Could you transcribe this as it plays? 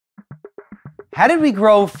How did we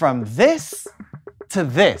grow from this to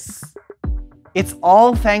this? It's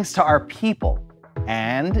all thanks to our people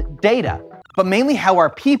and data, but mainly how our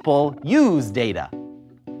people use data.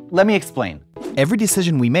 Let me explain. Every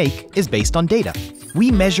decision we make is based on data. We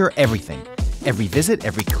measure everything. Every visit,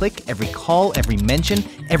 every click, every call, every mention,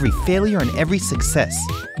 every failure, and every success.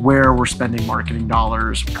 Where we're spending marketing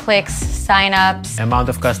dollars. Clicks, signups. Amount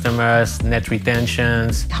of customers, net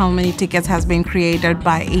retentions. How many tickets has been created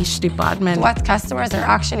by each department. What customers are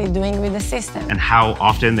actually doing with the system. And how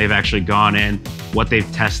often they've actually gone in, what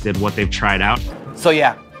they've tested, what they've tried out. So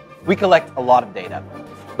yeah, we collect a lot of data.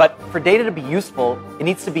 But for data to be useful, it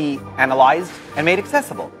needs to be analyzed and made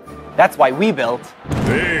accessible. That's why we built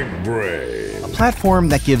Big Brain, a platform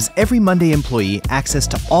that gives every Monday employee access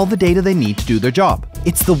to all the data they need to do their job.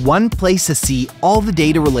 It's the one place to see all the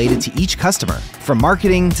data related to each customer, from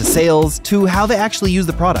marketing to sales to how they actually use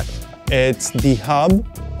the product. It's the hub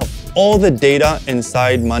of all the data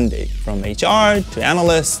inside Monday, from HR to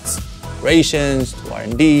analysts, operations to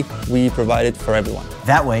R&D. We provide it for everyone.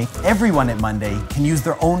 That way, everyone at Monday can use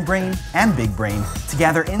their own brain and Big Brain to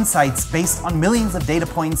gather insights based on millions of data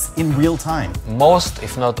points in real time. Most,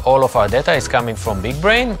 if not all of our data is coming from Big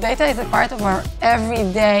Brain. Data is a part of our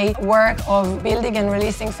everyday work of building and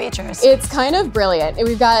releasing features. It's kind of brilliant.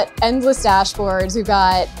 We've got endless dashboards, we've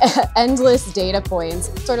got endless data points.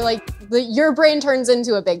 Sort of like your brain turns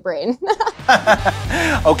into a big brain.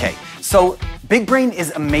 Okay, so Big Brain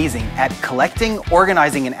is amazing at collecting,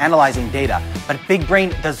 organizing, and analyzing data, but Big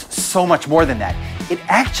Brain does so much more than that. It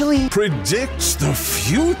actually predicts the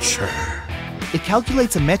future. It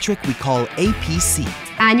calculates a metric we call APC,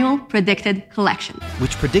 Annual Predicted Collection,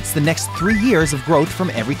 which predicts the next 3 years of growth from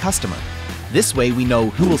every customer. This way we know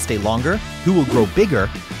who will stay longer, who will grow bigger,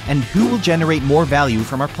 and who will generate more value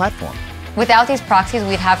from our platform. Without these proxies,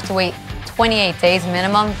 we'd have to wait 28 days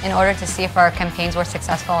minimum in order to see if our campaigns were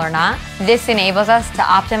successful or not. This enables us to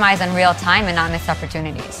optimize in real time and not miss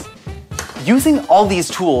opportunities. Using all these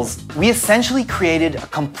tools, we essentially created a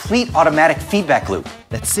complete automatic feedback loop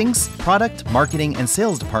that syncs product, marketing, and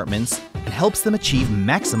sales departments and helps them achieve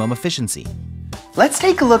maximum efficiency. Let's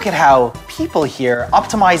take a look at how people here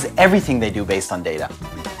optimize everything they do based on data.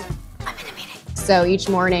 I'm in a meeting. So each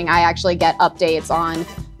morning I actually get updates on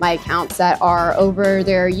my accounts that are over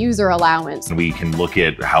their user allowance. We can look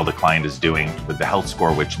at how the client is doing with the health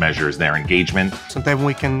score, which measures their engagement. So then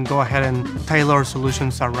we can go ahead and tailor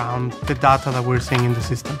solutions around the data that we're seeing in the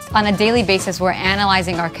system. On a daily basis, we're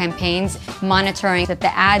analyzing our campaigns, monitoring that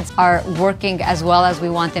the ads are working as well as we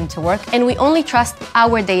want them to work. and we only trust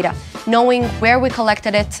our data, knowing where we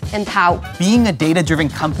collected it and how. Being a data-driven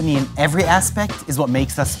company in every aspect is what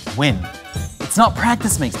makes us win. It's not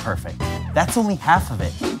practice makes perfect. That's only half of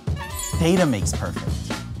it. Data makes perfect.